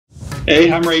Hey,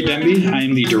 I'm Ray Denby. I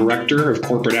am the Director of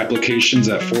Corporate Applications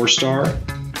at Forestar.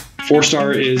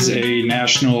 Forestar is a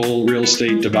national real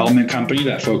estate development company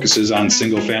that focuses on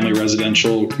single-family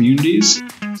residential communities,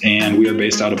 and we are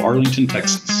based out of Arlington,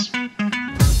 Texas.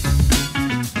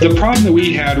 The problem that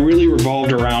we had really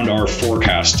revolved around our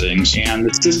forecasting, and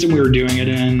the system we were doing it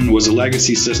in was a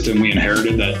legacy system we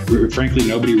inherited that, frankly,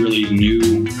 nobody really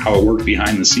knew how it worked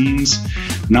behind the scenes.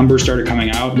 Numbers started coming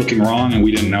out looking wrong, and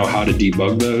we didn't know how to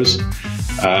debug those.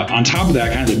 On top of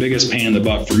that, kind of the biggest pain in the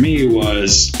butt for me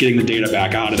was getting the data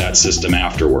back out of that system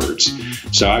afterwards.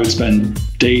 So I would spend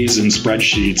days in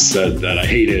spreadsheets that I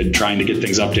hated trying to get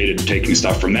things updated, taking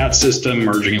stuff from that system,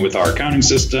 merging it with our accounting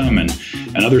system and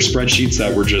other spreadsheets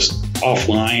that were just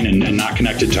offline and not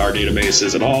connected to our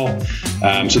databases at all.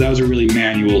 So that was a really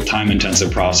manual,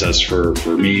 time-intensive process for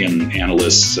me and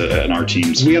analysts and our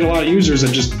teams. We had a lot of users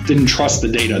that just didn't trust the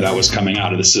data that was coming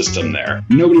out of the system there.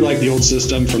 Nobody liked the old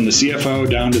system, from the CFO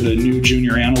down to the new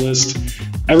junior analyst.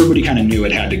 Everybody kind of knew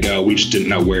it had to go. We just didn't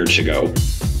know where to go.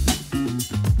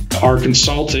 Our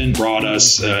consultant brought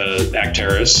us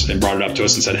Acterys and brought it up to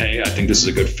us and said, hey, I think this is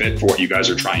a good fit for what you guys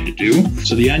are trying to do.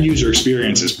 So the end user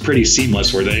experience is pretty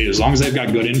seamless, where as long as they've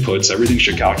got good inputs, everything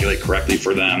should calculate correctly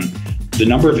for them. The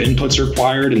number of inputs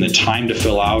required and the time to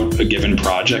fill out a given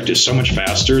project is so much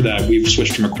faster that we've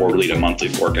switched from a quarterly to monthly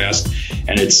forecast,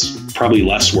 and it's probably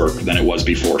less work than it was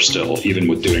before still, even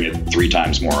with doing it 3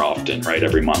 times more often, right,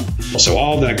 every month. So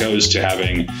all of that goes to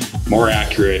having more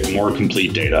accurate, more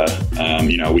complete data.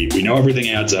 We know everything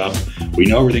adds up. We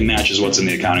know everything matches what's in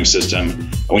the accounting system,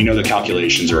 and we know the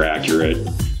calculations are accurate.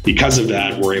 Because of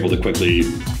that, we're able to quickly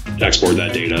export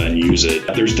that data and use it.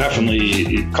 There's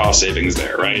definitely cost savings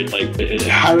there, right? Like,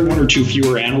 hiring 1 or 2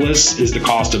 fewer analysts is the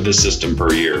cost of this system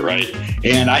per year, right?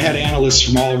 And I had analysts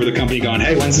from all over the company going,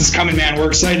 hey, when's this coming, man? We're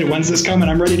excited. When's this coming?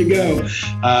 I'm ready to go.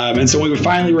 And so we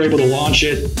finally were able to launch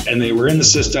it, and they were in the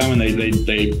system, and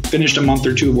they finished a month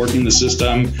or 2 of working in the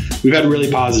system. We've had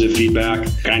really positive feedback,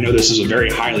 and I know this is a very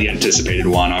highly anticipated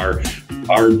one. Our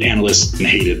analysts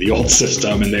hated the old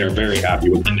system, and they are very happy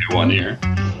with the new one here.